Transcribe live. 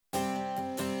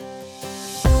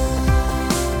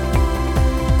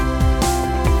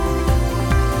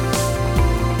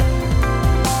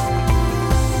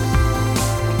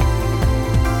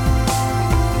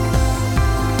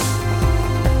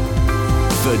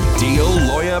The Deal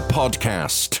Lawyer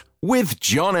Podcast with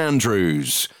John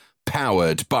Andrews,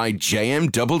 powered by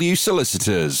JMW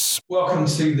Solicitors. Welcome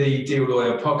to the Deal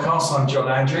Lawyer Podcast. I'm John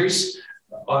Andrews.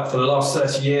 For the last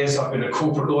 30 years, I've been a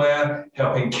corporate lawyer,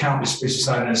 helping countless business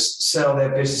owners sell their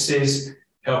businesses,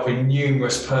 helping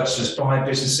numerous purchasers buy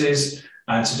businesses.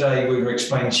 And today we're going to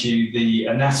explain to you the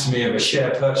anatomy of a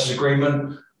share purchase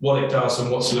agreement, what it does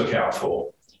and what to look out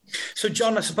for. So,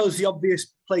 John, I suppose the obvious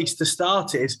place to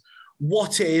start is,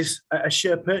 what is a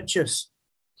share purchase?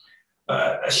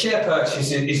 A share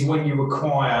purchase is when you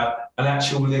acquire an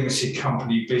actual limited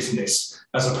company business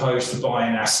as opposed to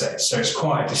buying assets. So it's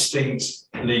quite a distinct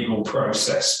legal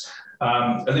process.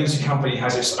 A limited company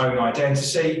has its own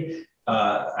identity.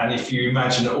 And if you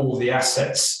imagine that all the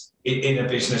assets in a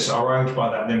business are owned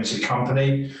by that limited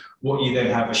company, what you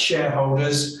then have are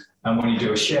shareholders. And when you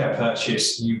do a share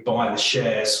purchase, you buy the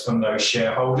shares from those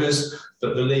shareholders,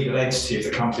 but the legal entity of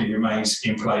the company remains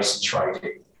in place and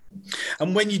trading.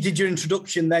 And when you did your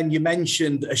introduction, then you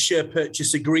mentioned a share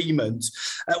purchase agreement.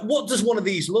 What does one of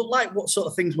these look like? What sort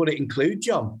of things would it include,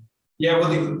 John? Yeah, well,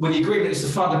 the agreement is the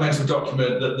fundamental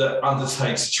document that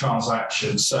undertakes a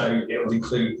transaction. So it will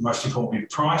include, most importantly, the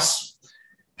price,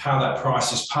 how that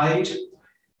price is paid.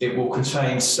 It will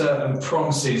contain certain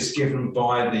promises given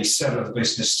by the seller of the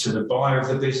business to the buyer of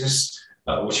the business,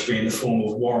 which will be in the form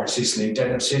of warranties and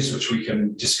indemnities, which we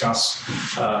can discuss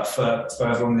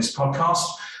further on this podcast.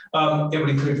 It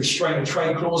will include restraint of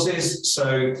trade clauses.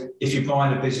 So if you're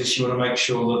buying a business, you want to make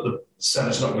sure that the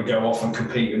seller's not going to go off and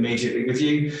compete immediately with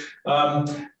you.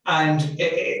 And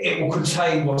it will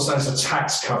contain what's known as a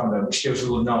tax covenant, which deals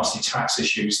with all the nasty tax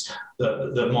issues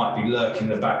that might be lurking in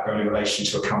the background in relation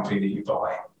to a company that you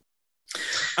buy.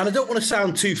 And I don't want to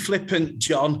sound too flippant,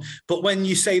 John, but when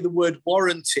you say the word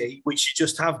warranty, which you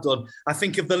just have done, I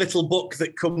think of the little book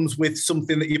that comes with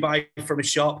something that you buy from a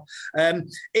shop.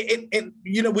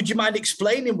 Would you mind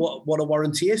explaining what a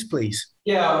warranty is, please?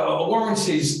 Yeah, a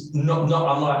warranty is not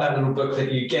unlike that little book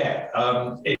that you get.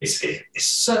 It's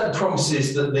certain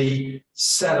promises that the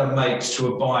seller makes to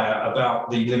a buyer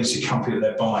about the limited company that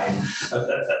they're buying.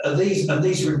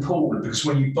 These are important because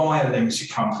when you buy a limited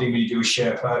company, when you do a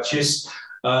share purchase,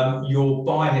 you're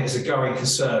buying it as a going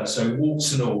concern. So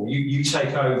warts and all, you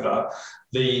take over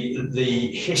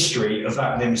the history of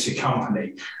that limited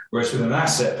company. Whereas with an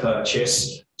asset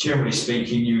purchase, generally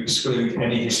speaking, you exclude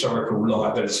any historical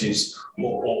liabilities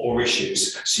or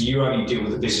issues. So you only deal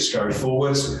with the business going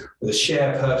forwards. With a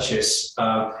share purchase,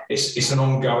 it's an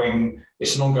ongoing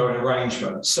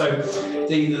arrangement. So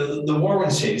the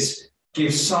warranties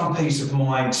give some peace of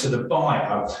mind to the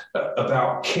buyer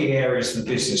about key areas of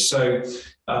the business. So,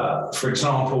 for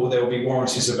example, there will be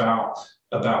warranties about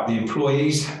the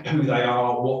employees, who they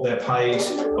are, what they're paid,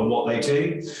 and what they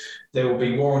do. There will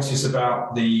be warranties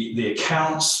about the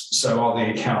accounts. So are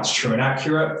the accounts true and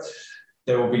accurate?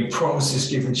 There will be promises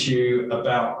given to you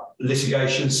about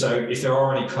litigation. So if there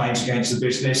are any claims against the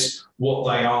business, what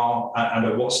they are and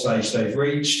at what stage they've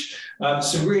reached.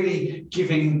 So really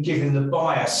giving the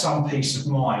buyer some peace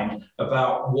of mind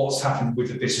about what's happened with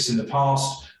the business in the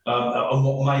past and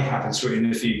what may happen to it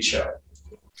in the future.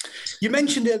 You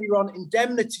mentioned earlier on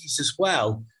indemnities as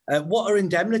well. What are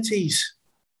indemnities?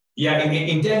 Yeah,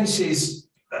 indemnities,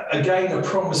 again, are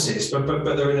promises, but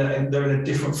they're in a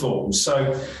different form.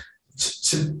 So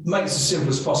to make this as simple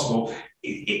as possible,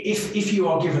 if you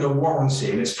are given a warranty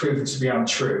and it's proven to be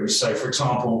untrue, so for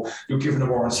example, you're given a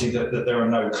warranty that there are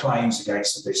no claims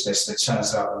against the business and it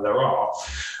turns out that there are,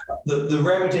 the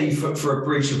remedy for a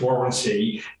breach of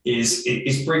warranty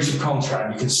is breach of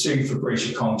contract. You can sue for breach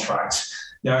of contract.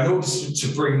 Now, in order to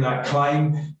bring that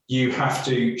claim, you have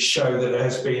to show that there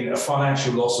has been a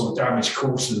financial loss or damage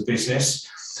caused to the business,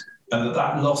 and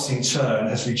that loss in turn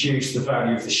has reduced the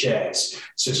value of the shares.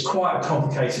 So it's quite a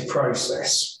complicated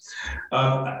process.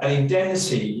 An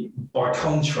indemnity, by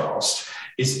contrast,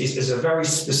 is a very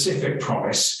specific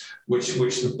promise which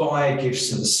the buyer gives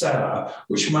to the seller,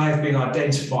 which may have been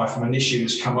identified from an issue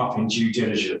that's come up in due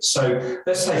diligence. So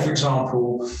let's say, for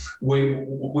example,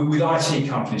 with IT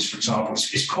companies, for example,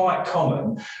 it's quite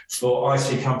common for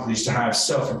IT companies to have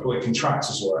self-employed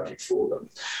contractors working for them.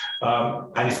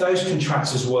 And if those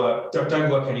contractors don't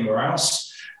work anywhere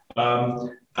else,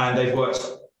 and they've worked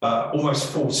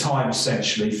almost full time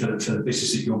essentially for the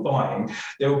business that you're buying,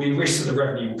 there will be risks that the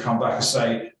revenue will come back and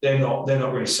say they're not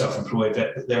really self-employed,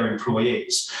 they're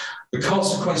employees. The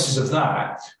consequences of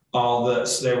that are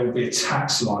that there will be a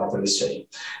tax liability.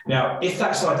 Now, if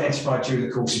that's identified during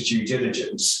the course of due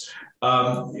diligence,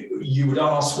 you would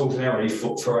ask ordinarily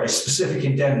for a specific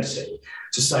indemnity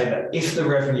to say that if the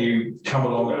revenue come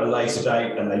along at a later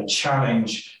date and they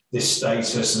challenge this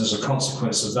status, and as a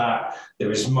consequence of that,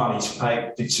 there is money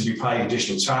to be paid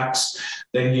additional tax,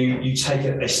 then you take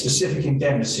a specific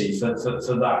indemnity for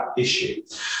that issue.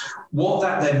 What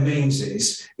that then means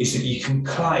is that you can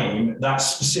claim that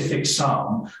specific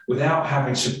sum without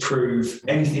having to prove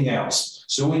anything else.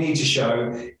 So all we need to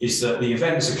show is that the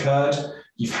event has occurred,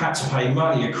 you've had to pay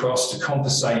money across to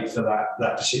compensate for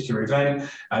that particular event,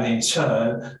 and in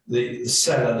turn, the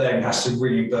seller then has to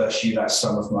reimburse you that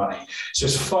sum of money. So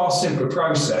it's a far simpler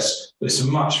process, but it's a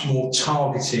much more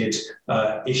targeted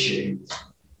issue.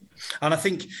 And I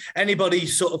think anybody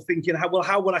sort of thinking,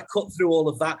 how would I cut through all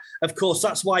of that? Of course,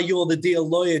 that's why you're the deal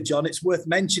lawyer, John. It's worth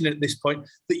mentioning at this point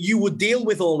that you would deal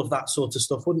with all of that sort of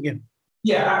stuff, wouldn't you?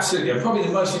 Yeah, absolutely. And probably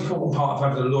the most important part of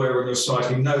having a lawyer on your side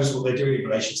who knows what they're doing in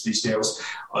relation to these deals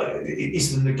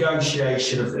is the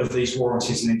negotiation of these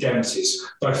warranties and indemnities,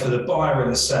 both for the buyer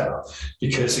and the seller.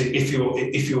 Because if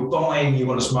you're buying, you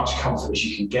want as much comfort as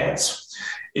you can get.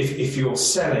 If you're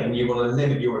selling, you want to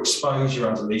limit your exposure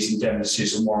under these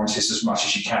indemnities and warranties as much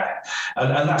as you can.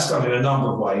 And that's done in a number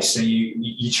of ways. So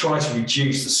you try to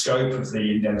reduce the scope of the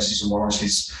indemnities and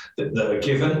warranties that are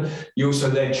given. You also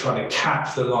then try to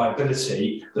cap the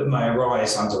liability that may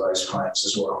arise under those claims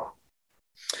as well.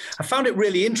 I found it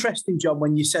really interesting, John,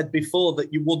 when you said before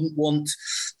that you wouldn't want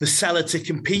the seller to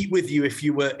compete with you if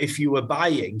you were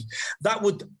buying. That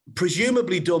would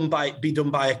presumably be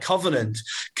done by a covenant.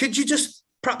 Could you just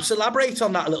perhaps elaborate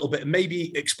on that a little bit and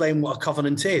maybe explain what a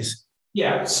covenant is?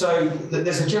 Yeah, so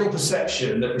there's a general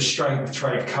perception that restraint of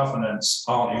trade covenants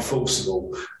aren't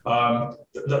enforceable.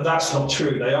 That's not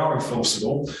true. They are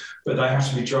enforceable, but they have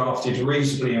to be drafted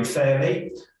reasonably and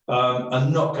fairly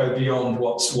and not go beyond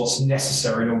what's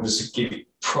necessary in order to give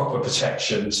proper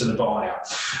protection to the buyer.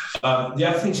 The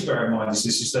other thing to bear in mind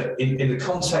is that in the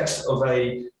context of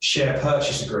a share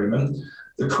purchase agreement,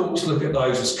 the courts look at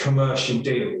those as commercial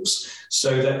deals,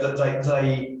 so that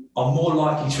they are more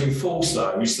likely to enforce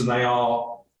those than they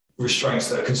are restraints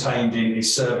that are contained in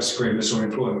service agreements or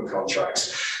employment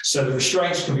contracts. So the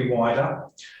restraints can be wider,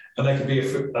 and they can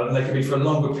be for a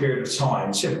longer period of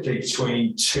time, typically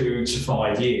between 2 to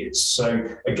 5 years. So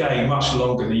again, much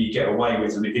longer than you get away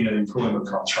with in an employment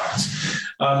contract.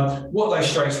 What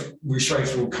those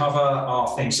restraints will cover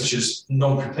are things such as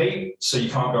non-compete, so you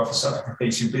can't go off a separate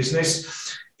competing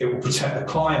business. It will protect the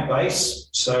client base,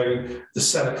 so the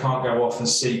seller can't go off and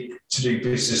seek to do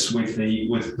business with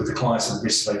the clients of the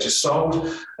business they just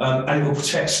sold, and it will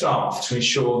protect staff to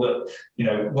ensure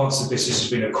that once the business has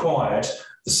been acquired,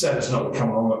 the seller's not going to come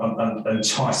along and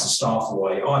entice the staff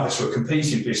away, either to a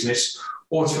competing business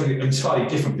or to an entirely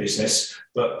different business,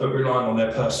 but relying on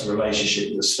their personal relationship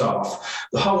with the staff.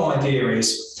 The whole idea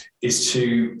is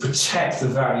to protect the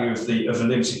value of the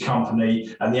limited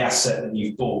company and the asset that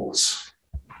you've bought.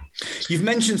 You've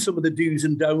mentioned some of the do's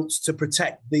and don'ts to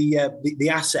protect the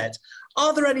asset.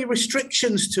 Are there any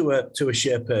restrictions to a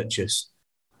share purchase?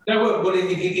 No, well,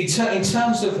 in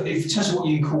terms of what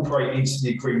you incorporate into the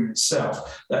agreement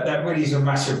itself, that really is a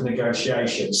matter of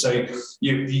negotiation. So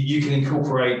you can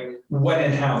incorporate when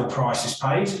and how the price is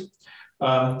paid,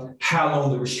 how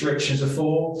long the restrictions are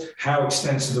for, how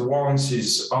extensive the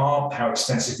warranties are, how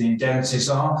extensive the indemnities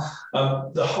are.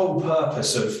 The whole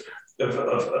purpose of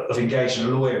engaging a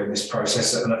lawyer in this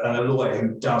process, and a lawyer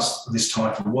who does this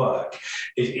type of work,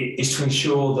 is to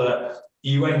ensure that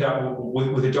you end up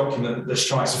with a document that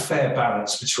strikes a fair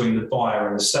balance between the buyer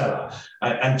and the seller.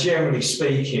 And generally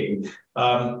speaking,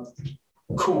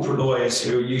 corporate lawyers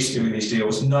who are used to doing these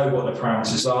deals know what the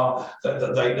parameters are,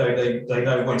 that they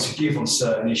know when to give on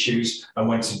certain issues and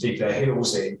when to dig their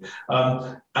heels in.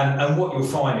 And what you'll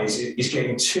find is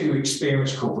getting two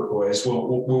experienced corporate lawyers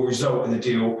will result in the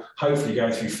deal hopefully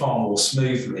going through far more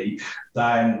smoothly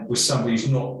than with somebody who's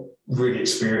not really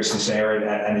experienced in this area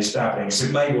and is dabbling. So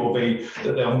it may well be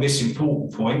that they'll miss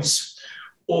important points,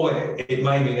 or it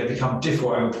may mean they become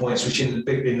difficult over points which in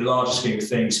the larger scheme of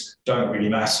things don't really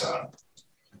matter.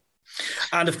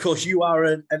 And of course, you are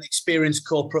an experienced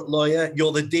corporate lawyer.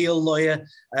 You're the deal lawyer,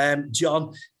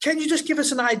 John. Can you just give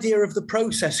us an idea of the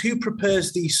process? Who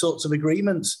prepares these sorts of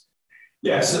agreements?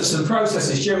 Yes, so the process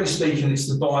is, generally speaking, it's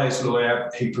the buyer's lawyer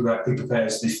who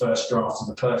prepares the first draft of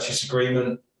the purchase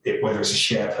agreement, whether it's a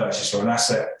share purchase or an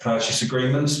asset purchase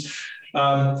agreement.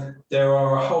 There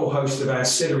are a whole host of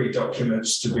ancillary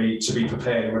documents to be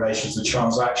prepared in relation to the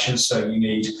transaction. So you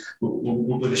need,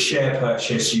 with a share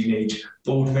purchase, you need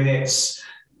board minutes.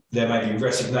 There may be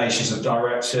resignations of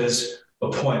directors,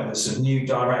 appointments of new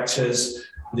directors,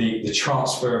 the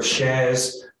transfer of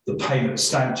shares, the payment of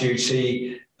stamp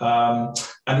duty, and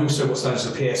also what's known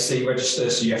as the PSC register.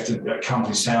 So you have to, at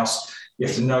Companies House, You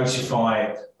have to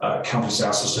notify Companies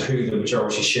House as to who the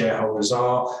majority shareholders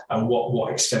are and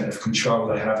what extent of control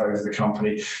they have over the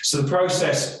company. So the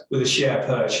process with a share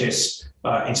purchase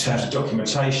in terms of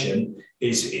documentation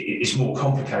is more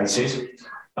complicated.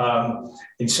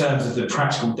 In terms of the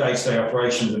practical day-to-day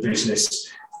operation of the business,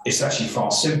 it's actually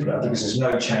far simpler because there's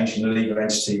no change in the legal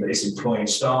entity that is employing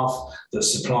staff,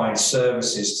 that's supplying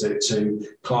services to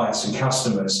clients and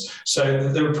customers. So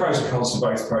there are pros and cons to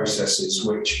both processes,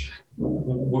 which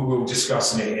we'll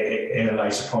discuss in a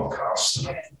later podcast.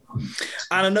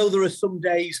 And I know there are some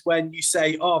days when you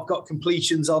say, I've got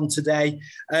completions on today.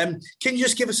 Can you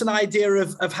just give us an idea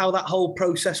of how that whole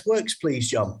process works, please,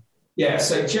 John? Yeah,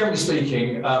 so generally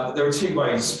speaking, there are two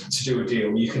ways to do a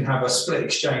deal. You can have a split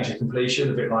exchange at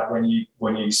completion, a bit like when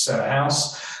you sell a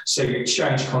house. So you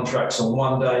exchange contracts on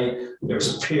one day,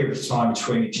 there's a period of time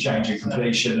between exchange and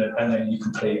completion, and then you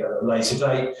complete at a later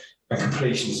date. And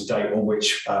completion is a date on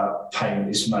which payment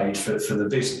is made for the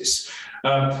business.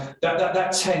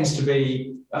 That tends to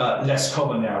be less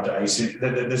common nowadays.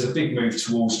 There's a big move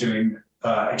towards doing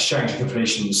exchange and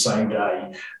completion the same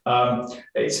day.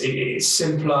 It's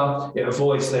simpler. It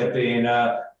avoids there being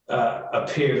a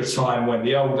period of time when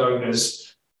the old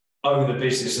owners own the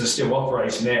business and are still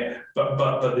operating it, but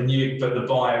the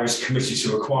buyer is committed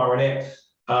to acquiring it.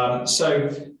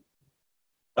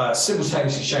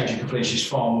 Simultaneous exchange and completion is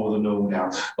far more than normal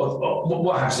now.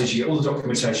 What happens is you get all the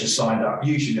documentation signed up,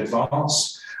 usually in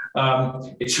advance.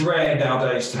 It's rare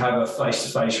nowadays to have a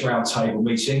face-to-face roundtable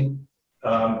meeting.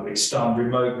 It's done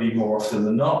remotely more often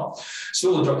than not.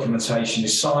 So all the documentation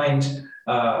is signed.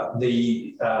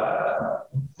 The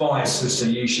buyer solicitor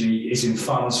usually is in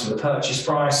funds for the purchase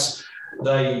price.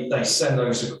 They send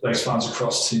those funds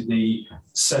across to the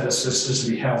seller solicitors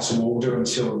to be held to order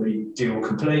until the deal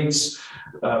completes.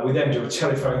 We then do a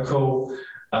telephone call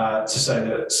to say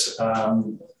that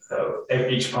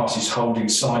each party is holding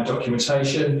signed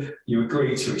documentation. You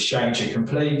agree to exchange and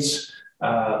complete.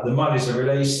 The monies are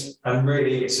released, and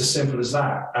really it's as simple as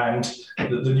that. And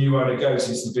the new owner goes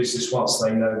into the business once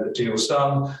they know the deal's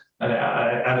done,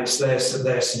 and it's theirs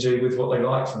to do with what they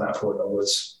like from that point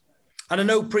onwards. And I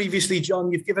know previously,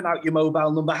 John, you've given out your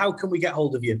mobile number. How can we get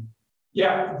hold of you?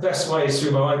 Yeah, the best way is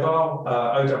through my mobile,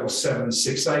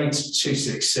 07768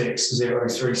 266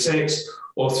 036,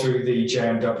 or through the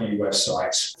JMW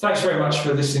website. Thanks very much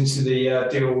for listening to the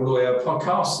Deal Lawyer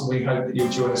podcast, and we hope that you'll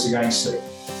join us again soon.